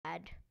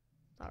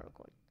start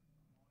recording.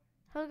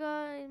 Hello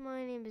guys,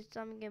 my name is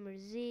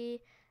ZombieGamerZ,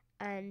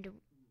 and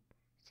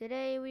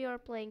today we are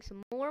playing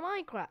some more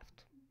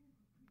Minecraft.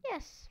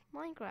 Yes,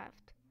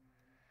 Minecraft.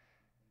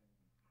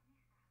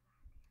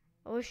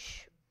 I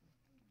wish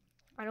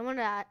I don't want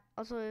that.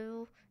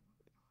 Also,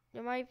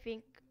 you might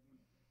think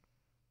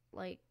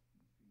like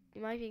to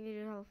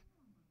yourself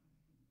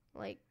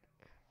like,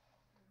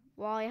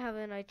 why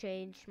haven't I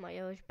changed my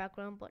Irish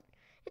background? But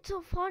it's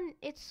so fun.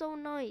 It's so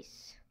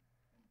nice.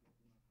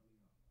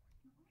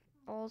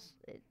 Also,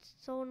 it's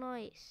so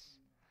nice.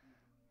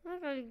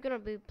 I'm gonna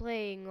be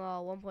playing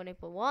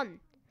 1.8.1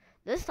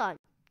 this time.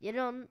 You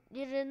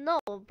didn't know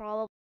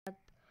probably that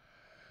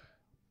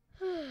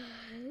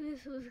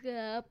this was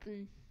gonna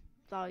happen.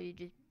 So you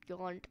just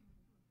yawned.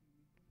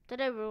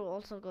 Today we're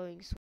also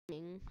going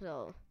swimming,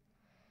 so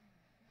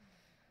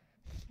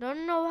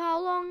don't know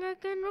how long I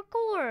can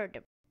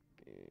record.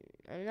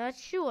 I'm not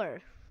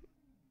sure.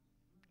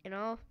 You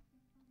know,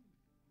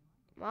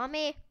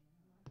 mommy,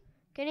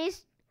 can you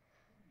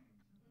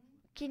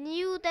can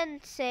you then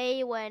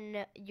say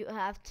when you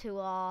have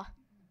to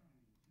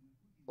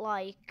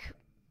like,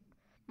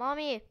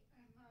 mommy,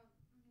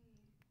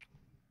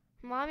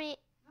 mommy,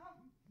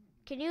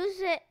 can you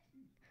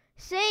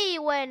say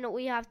when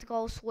we have to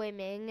go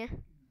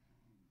swimming?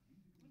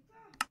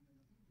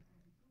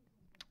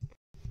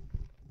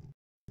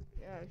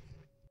 Yeah.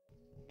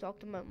 Talk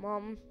to my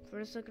mom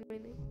for a second,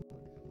 really.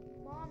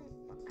 Mom,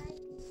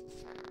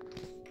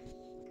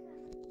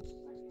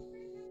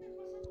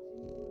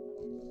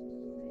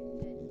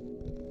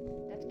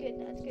 That's good.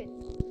 That's good.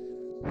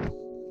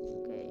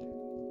 Okay.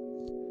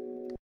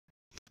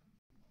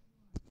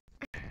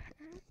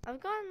 I've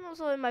gotten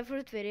also in my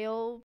first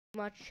video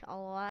a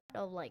lot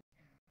of like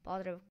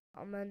positive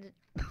comments.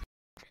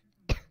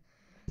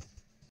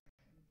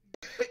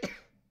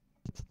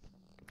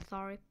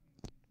 Sorry.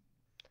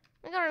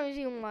 I gotta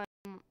using my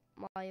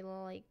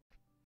like.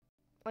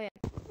 Oh yeah.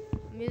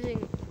 I'm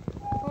using.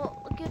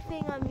 Well, a good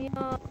thing I'm.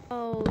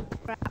 Oh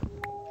crap.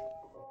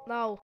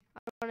 No, I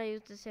don't wanna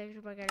use the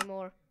texture pack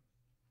anymore.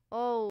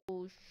 Oh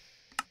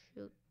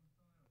shoot.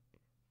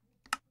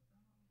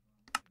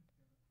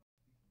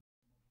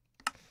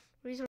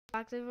 Resource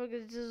active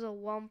because this is a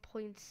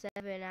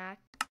 1.7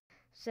 act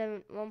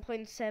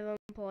 1.7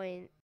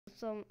 point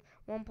some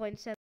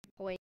 1.7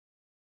 point,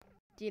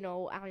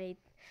 any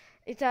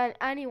it's an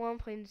any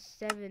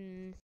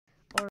 1.7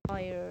 or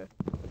higher.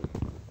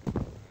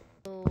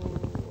 So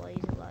why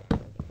is it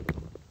lagging?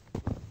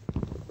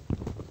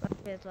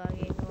 It's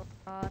lagging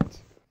a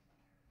lot.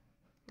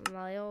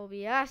 My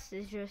OBS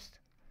is just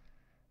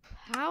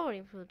power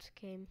inputs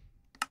came.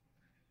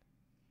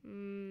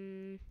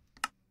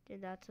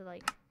 Did that to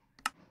like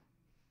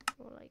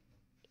more like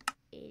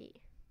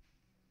 80.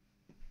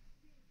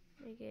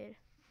 Make it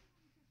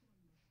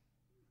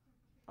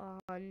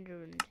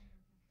 100.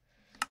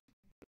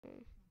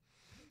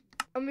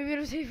 Or maybe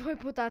it'll say if I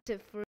put that to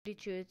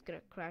 32, it's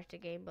gonna crash the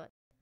game, but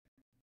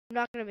I'm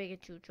not gonna make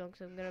it 2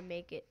 chunks, I'm gonna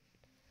make it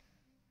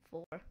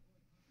 4.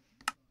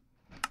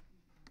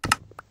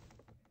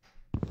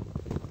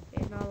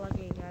 It's not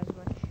lagging as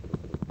much.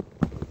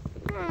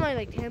 I'm only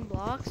like 10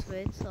 blocks of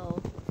it,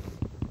 so.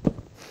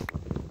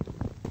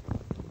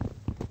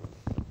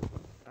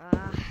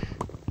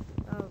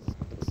 That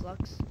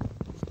sucks.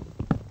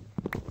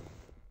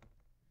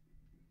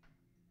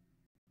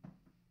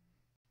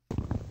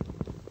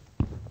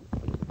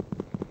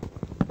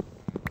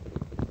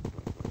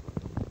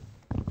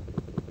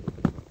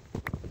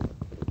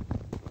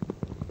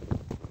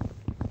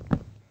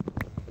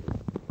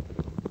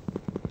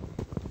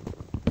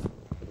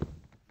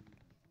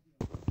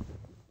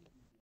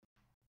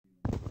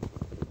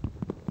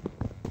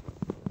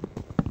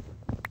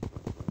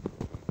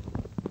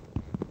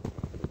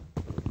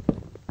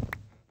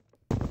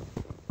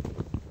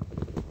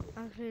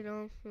 Actually,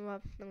 no.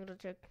 I'm gonna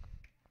check.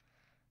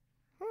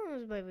 How long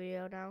is my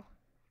video now?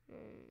 A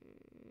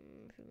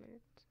few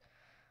minutes.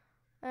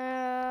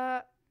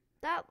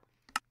 That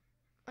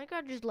I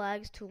got just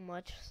lags too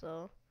much,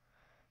 so.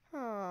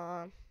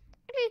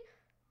 Actually,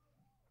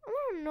 I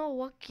wanna know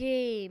what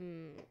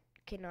game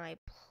can I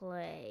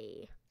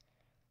play.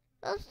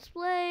 Let's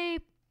play.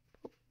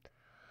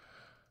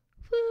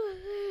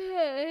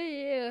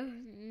 Yeah.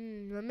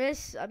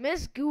 I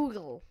miss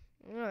Google.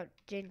 I'm gonna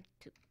change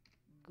to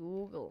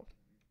Google.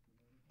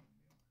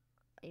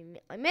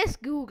 I miss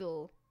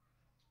Google.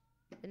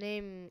 The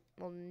name.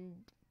 Well,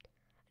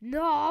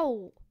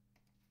 no.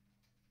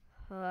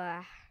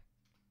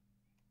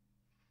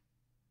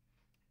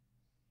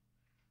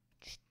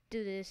 Just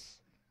do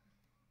this.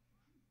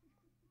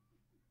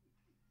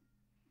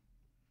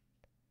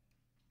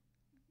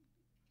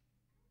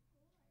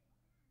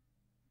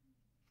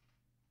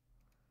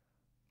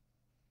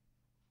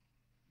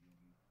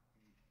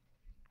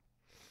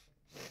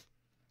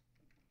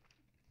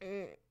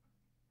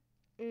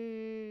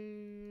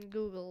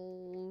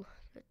 Google.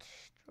 Let's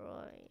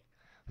try.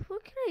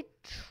 What can I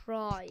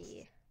try?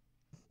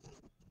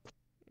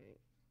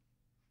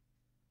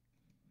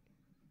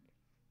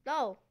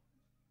 No.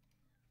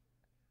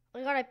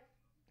 I gotta.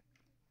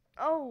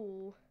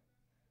 Oh.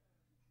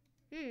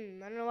 I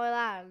don't know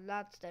why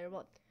that's there,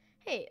 but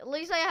hey, at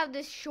least I have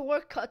this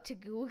shortcut to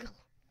Google.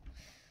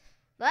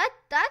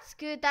 That's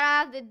good that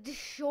I have the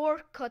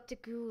shortcut to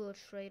Google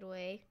straight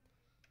away.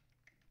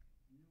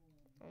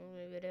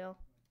 Only video.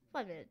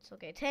 5 minutes,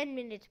 okay, 10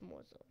 minutes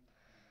more so.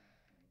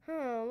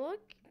 What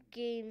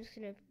games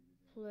can I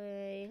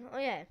play? Oh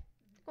yeah,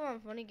 come on,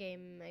 funny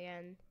game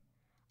again.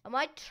 I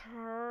might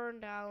turn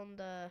down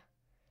the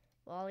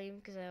volume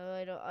because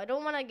I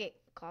don't want to get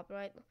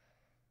copyright.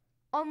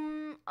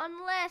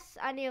 Unless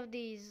any of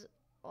these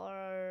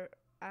are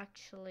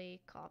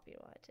actually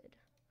copyrighted,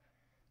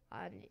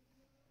 and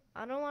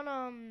I don't want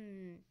to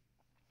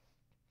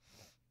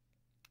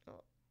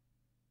oh,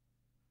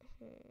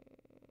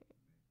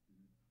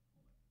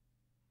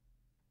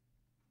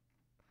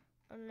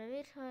 let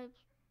me type,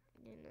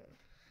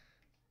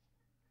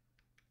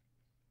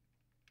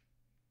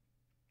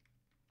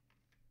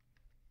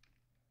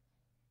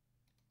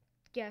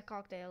 yeah,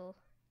 cocktail.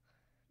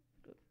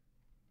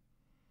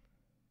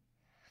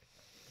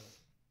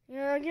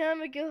 Yeah, I can't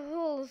make a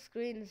whole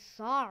screen.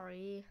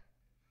 Sorry.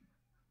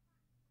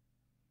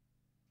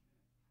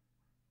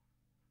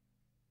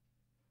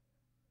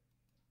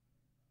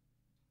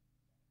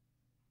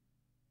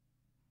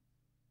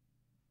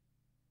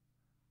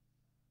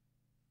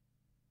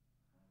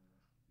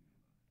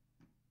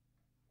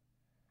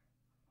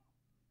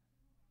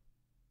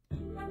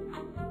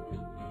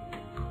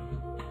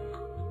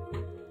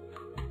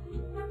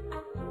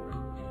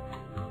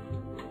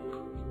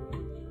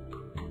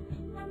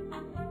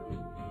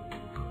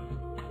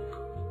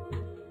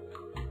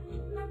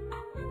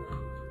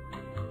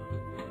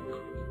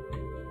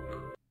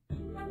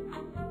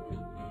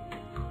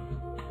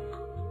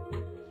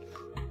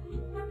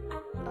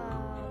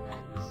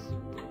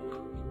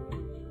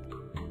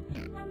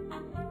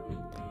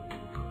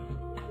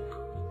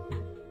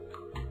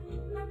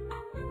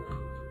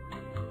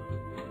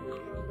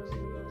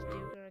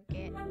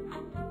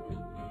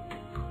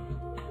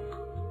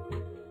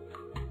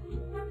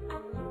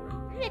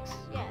 Mix,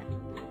 yeah.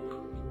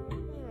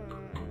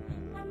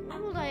 What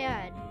would I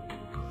add?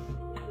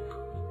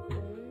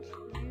 Orange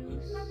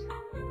juice.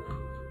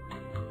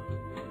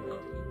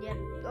 Yep.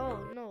 Oh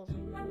no.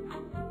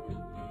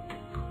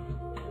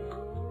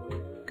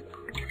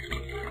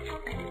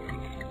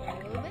 A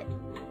little bit.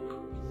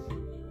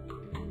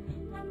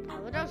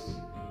 What else?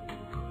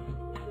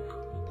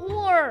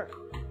 Pour.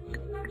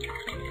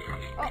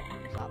 Oh,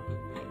 stop.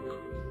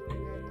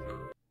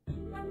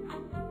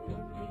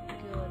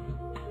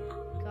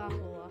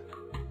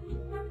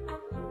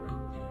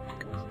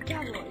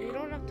 You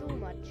don't have too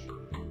much.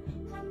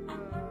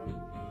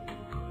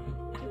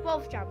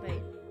 Both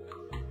champagne.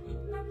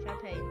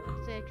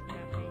 Six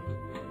champagne.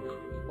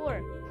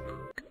 Pour.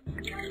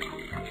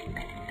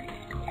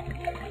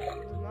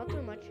 Not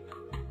too much.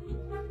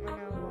 And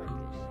now orange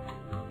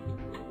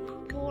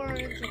juice. Pour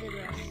into the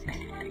rest.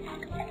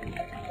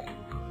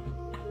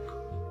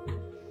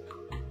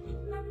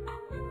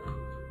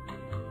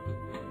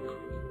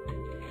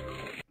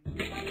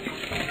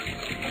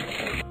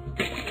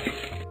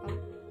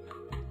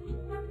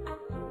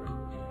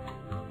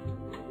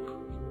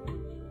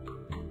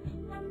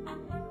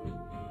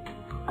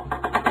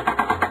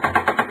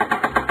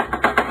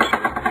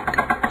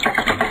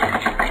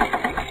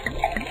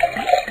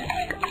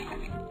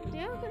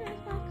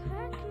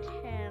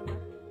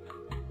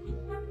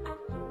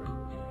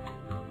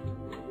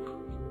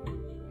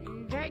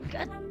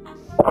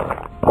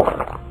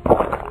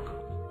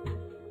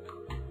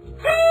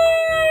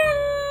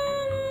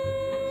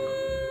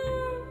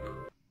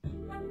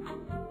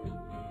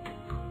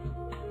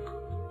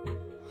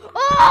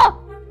 Oh!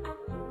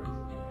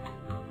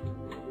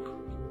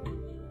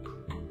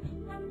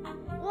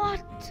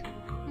 What?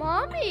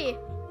 Mommy!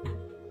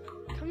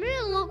 Come here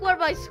and look what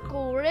my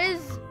score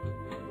is.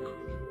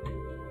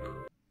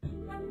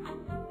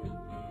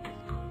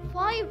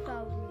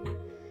 5,000.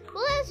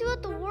 Well, let's see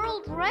what the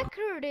world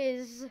record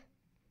is.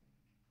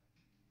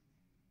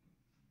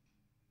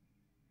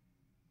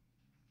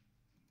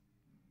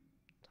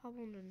 Top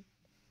 100.